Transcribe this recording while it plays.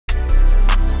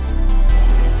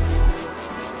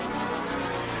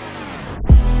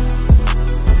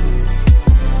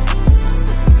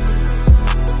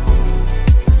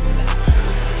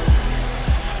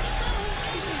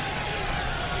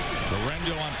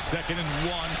2nd and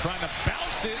 1, trying to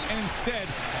bounce it, and instead,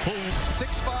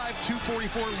 6'5",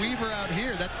 244 Weaver out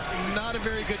here. That's not a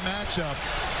very good matchup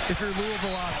if you're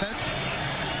Louisville offense.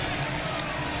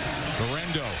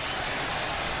 Guerendo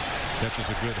catches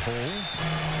a good hole.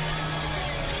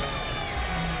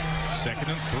 2nd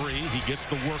and 3. He gets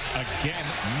the work again.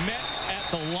 Met at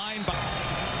the line by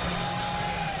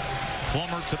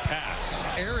Plummer to pass.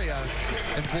 Area,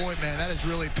 and boy, man, that has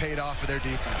really paid off for their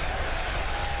defense.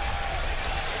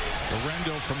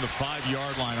 Guerendo from the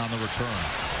 5-yard line on the return.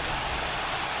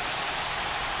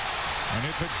 And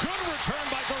it's a good return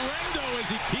by Guerendo as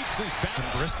he keeps his back. In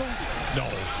Bristol? No,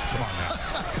 come on now.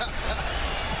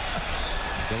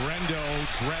 Guerendo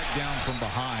dragged down from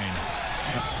behind.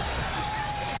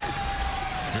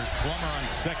 Here's Plummer on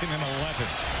 2nd and 11.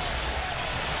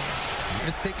 And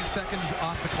it's taking seconds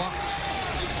off the clock.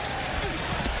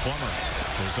 Plummer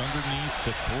goes underneath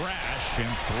to Thrash,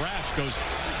 and Thrash goes.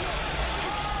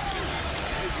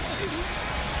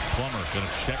 Plummer going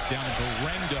to check down to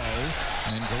Guerendo,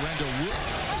 and Guerendo will.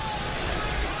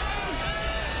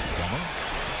 Plummer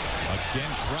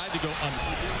again tried to go under.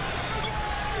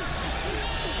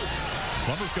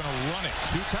 Plummer's going to run it.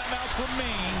 2 timeouts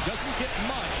remain. Doesn't get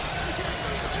much.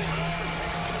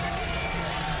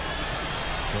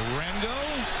 Guerendo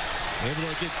able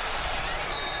to get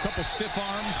a couple stiff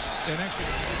arms and extra.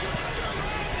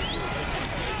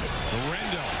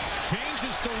 Guerendo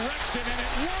changes direction, and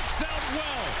it works out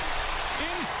well.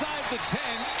 Inside the 10.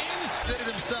 Did it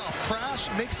himself. Crash,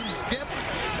 makes him skip,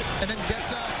 and then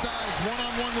gets outside. It's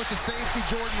one-on-one with the safety,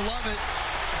 Jordan Lovett.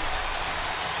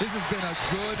 This has been a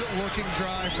good-looking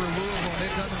drive for Louisville.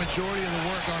 They've done the majority of the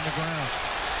work on the ground.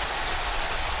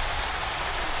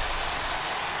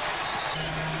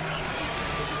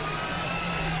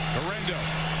 Guerendo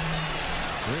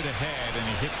straight ahead, and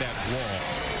he hit that wall.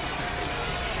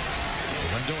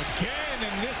 Guerendo again,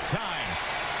 and this time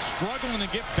struggling to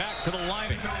get back to the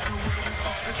line. And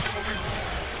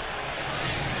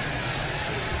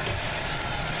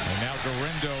now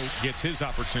Guerendo gets his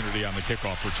opportunity on the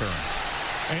kickoff return.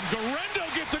 And Guerendo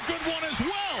gets a good one as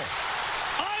well.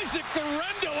 Isaac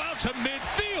Guerendo out to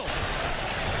midfield.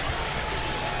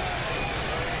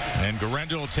 And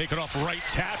Guerendo will take it off right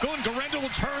tackle, and Guerendo will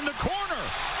turn the corner.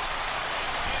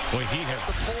 Boy, he has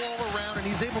the pull all around, and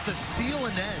he's able to seal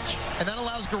an edge, and that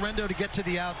allows Guerendo to get to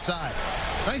the outside.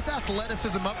 Nice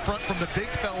athleticism up front from the big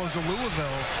fellas of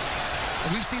Louisville.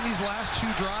 And we've seen these last 2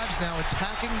 drives now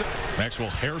attacking the... Maxwell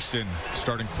Hairston,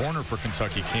 starting corner for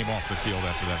Kentucky, came off the field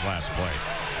after that last play.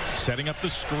 Setting up the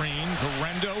screen,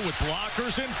 Guerendo with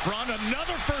blockers in front,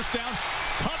 another first down,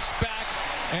 cuts back,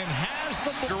 and has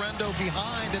the... Guerendo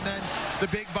behind, and then the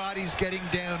big bodies getting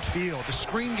downfield. The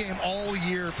screen game all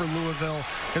year for Louisville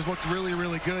has looked really,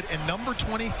 really good. And number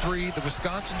 23, the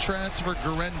Wisconsin transfer,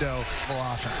 Guerendo,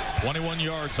 offense. 21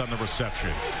 yards on the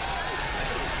reception.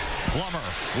 Plummer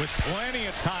with plenty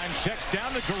of time, checks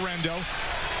down to Guerendo,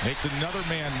 makes another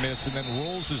man miss, and then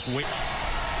rolls his way.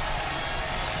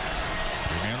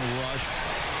 3-man rush.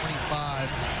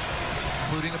 25,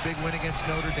 including a big win against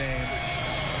Notre Dame.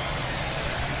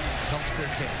 Helps their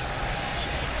case.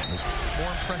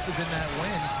 More impressive in that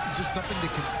win. It's just something to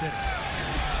consider.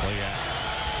 Play at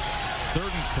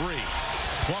 3rd and 3.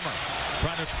 Plummer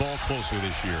trying to ball closer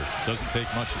this year. Doesn't take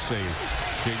much to save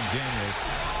Jaden Daniels.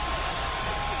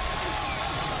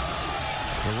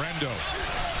 Guerendo.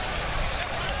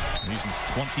 He's since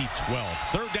 2012.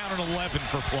 3rd down and 11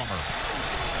 for Plummer.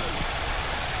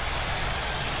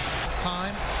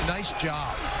 Time. Nice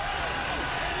job.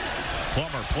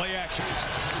 Plummer, play action.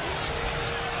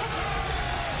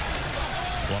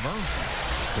 Plummer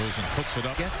just goes and hooks it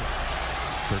up. Gets it.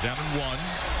 3rd down and 1.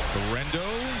 Guerendo.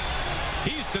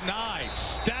 He's denied.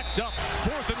 Stacked up.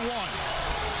 4th and 1.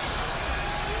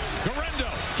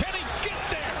 Guerendo. Can he get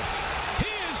there?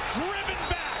 He is driven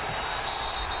back.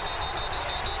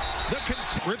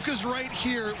 Ripka's right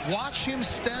here. Watch him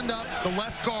stand up, the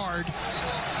left guard.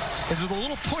 And there's a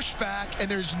little pushback, and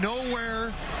there's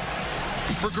nowhere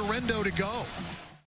for Guerendo to go.